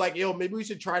Stafford- do you like, yo, maybe we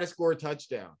should try to score a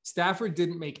touchdown? Stafford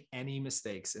didn't make any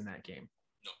mistakes in that game.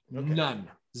 Okay. None.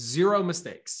 0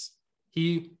 mistakes.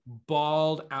 He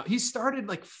balled out. He started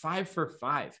like 5 for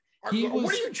 5. What are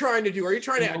you trying to do? Are you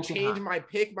trying to Smoking change hot. my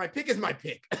pick? My pick is my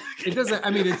pick. It doesn't, I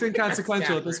mean, it's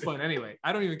inconsequential at this Stafford. point anyway.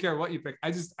 I don't even care what you pick.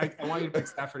 I want you to pick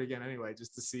Stafford again anyway,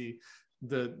 just to see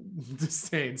the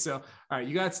disdain. So, all right,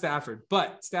 you got Stafford,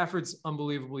 but Stafford's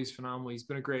unbelievable. He's phenomenal. He's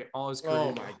been a great all his career. Oh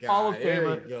my God. Hall of There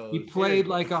Famer. he goes. He played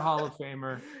like a Hall of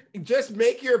Famer. Just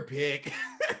make your pick.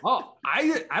 Oh,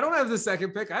 I don't have the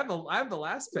second pick. I have the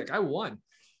last pick. I won.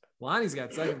 Lonnie's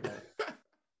got second pick.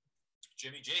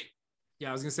 Jimmy G. Yeah,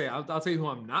 I was gonna say I'll tell you who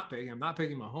I'm not picking. I'm not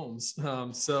picking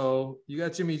Mahomes. So you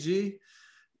got Jimmy G.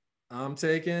 I'm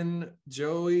taking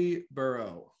Joey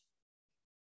Burrow.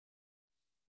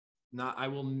 I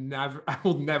will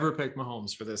never pick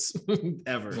Mahomes for this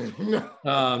ever.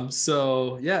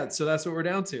 So that's what we're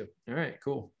down to. All right,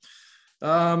 cool.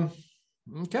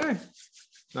 Okay.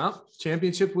 Well,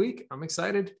 championship week. I'm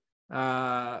excited.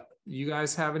 You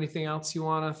guys have anything else you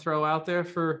want to throw out there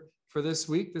for this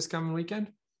week, this coming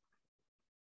weekend?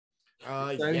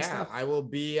 Exciting stuff. I will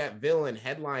be at Villain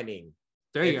headlining.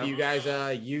 There you If go. you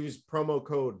guys use promo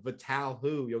code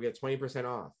VitalWho, you'll get 20%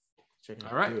 off. Check it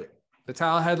out. All right. Do it.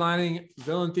 Vital headlining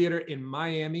Villain Theater in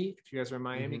Miami. If you guys are in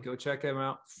Miami, go check them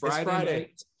out. Friday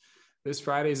night. This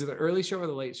Friday, is it the early show or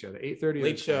the late show? The 8:30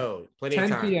 Late show. Plenty 10 of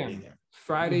time. to be p.m. there.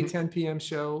 Friday, 10 p.m.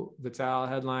 show. Vital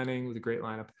headlining with a great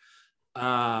lineup.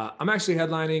 I'm actually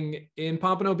headlining in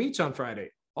Pompano Beach on Friday.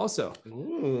 Also,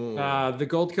 Ooh. the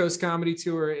Gold Coast Comedy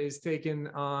Tour is taken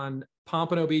on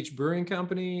Pompano Beach Brewing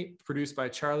Company, produced by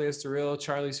Charlie Estoril.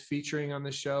 Charlie's featuring on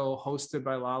the show, hosted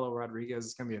by Lalo Rodriguez.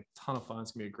 It's going to be a ton of fun.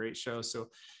 It's going to be a great show. So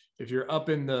if you're up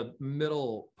in the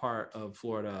middle part of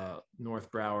Florida,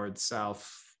 North Broward, South,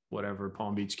 whatever,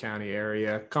 Palm Beach County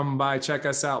area, come by, check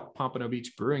us out, Pompano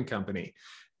Beach Brewing Company.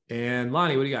 And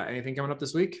Lonnie, what do you got? Anything coming up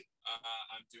this week?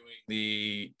 I'm doing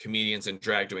the Comedians and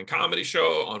Drag Doing Comedy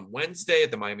show on Wednesday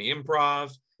at the Miami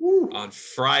Improv. Woo. On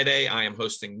Friday, I am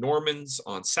hosting Norman's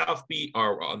on South Beach,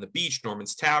 or on the beach,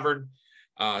 Norman's Tavern,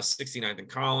 69th and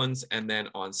Collins. And then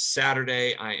on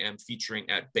Saturday, I am featuring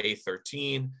at Bay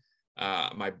 13.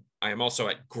 I am also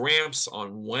at Gramps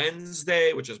on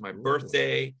Wednesday, which is my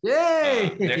birthday.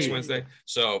 Yay! Next Wednesday.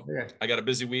 So Okay. I got a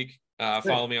busy week.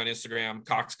 Follow me on Instagram,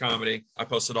 Cox Comedy. I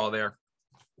post it all there.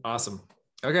 Awesome.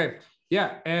 Okay.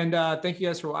 Yeah. And thank you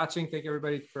guys for watching. Thank you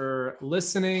everybody for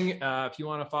listening. If you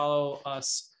want to follow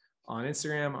us on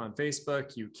Instagram, on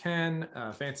Facebook, you can,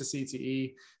 Fantasy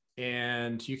TE,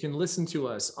 and you can listen to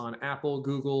us on Apple,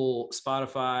 Google,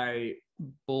 Spotify,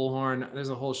 Bullhorn. There's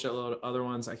a whole shitload of other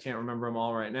ones. I can't remember them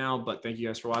all right now, but thank you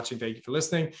guys for watching. Thank you for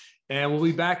listening. And we'll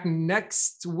be back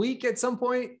next week at some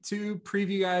point to preview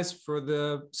you guys for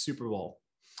the Super Bowl.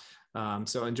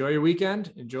 So enjoy your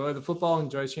weekend, enjoy the football,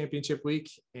 enjoy championship week,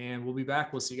 and we'll be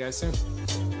back. We'll see you guys soon.